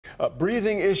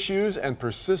Breathing issues and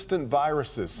persistent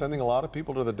viruses sending a lot of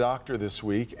people to the doctor this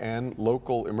week and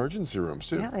local emergency rooms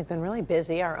too. Yeah, they've been really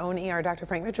busy. Our own ER Dr.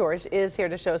 Frank McGeorge is here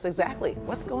to show us exactly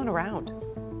what's going around.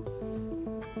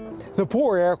 The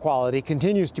poor air quality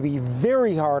continues to be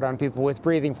very hard on people with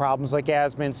breathing problems like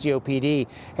asthma and COPD.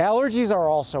 Allergies are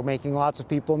also making lots of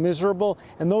people miserable,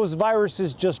 and those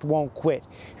viruses just won't quit.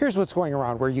 Here's what's going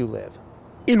around where you live.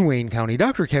 In Wayne County,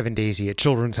 Dr. Kevin Daisy at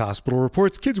Children's Hospital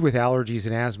reports kids with allergies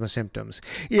and asthma symptoms.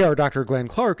 ER Dr. Glenn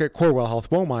Clark at Corewell Health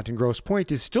Beaumont in Grosse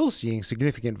Pointe is still seeing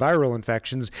significant viral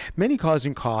infections, many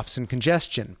causing coughs and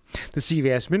congestion. The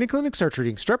CVS mini clinics are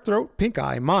treating strep throat, pink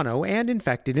eye, mono, and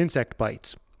infected insect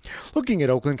bites. Looking at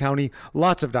Oakland County,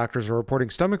 lots of doctors are reporting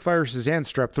stomach viruses and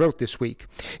strep throat this week.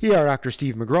 ER Dr.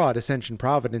 Steve McGraw at Ascension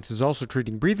Providence is also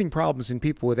treating breathing problems in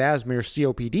people with asthma or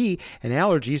COPD and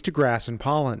allergies to grass and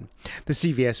pollen. The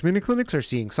CVS mini clinics are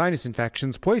seeing sinus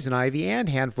infections, poison ivy, and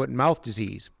hand, foot, and mouth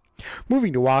disease.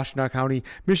 Moving to Washtenaw County,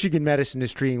 Michigan Medicine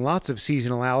is treating lots of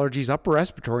seasonal allergies, upper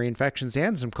respiratory infections,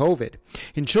 and some COVID.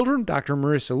 In children, Dr.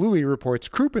 Marissa Louie reports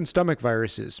croup and stomach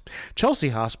viruses. Chelsea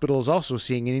Hospital is also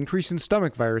seeing an increase in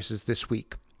stomach viruses this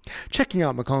week. Checking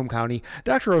out Macomb County,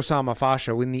 Dr. Osama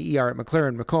Fasha in the ER at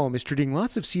McLaren Macomb is treating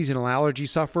lots of seasonal allergy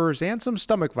sufferers and some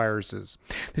stomach viruses.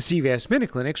 The CVS mini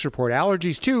clinics report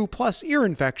allergies too, plus ear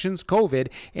infections, COVID,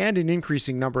 and an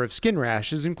increasing number of skin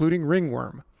rashes, including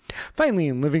ringworm. Finally,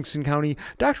 in Livingston County,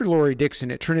 Dr. Lori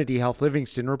Dixon at Trinity Health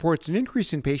Livingston reports an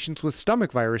increase in patients with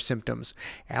stomach virus symptoms.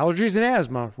 Allergies and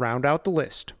asthma round out the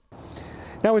list.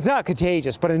 Now, it's not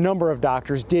contagious, but a number of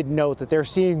doctors did note that they're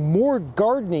seeing more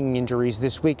gardening injuries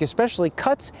this week, especially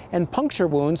cuts and puncture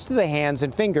wounds to the hands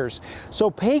and fingers. So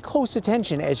pay close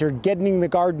attention as you're getting the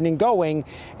gardening going,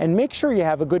 and make sure you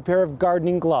have a good pair of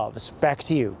gardening gloves. Back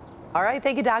to you. All right,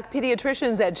 thank you, Doc.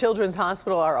 Pediatricians at Children's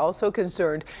Hospital are also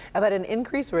concerned about an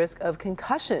increased risk of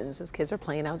concussions as kids are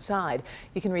playing outside.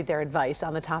 You can read their advice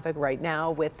on the topic right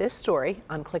now with this story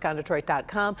on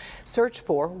clickondetroit.com. Search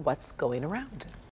for what's going around.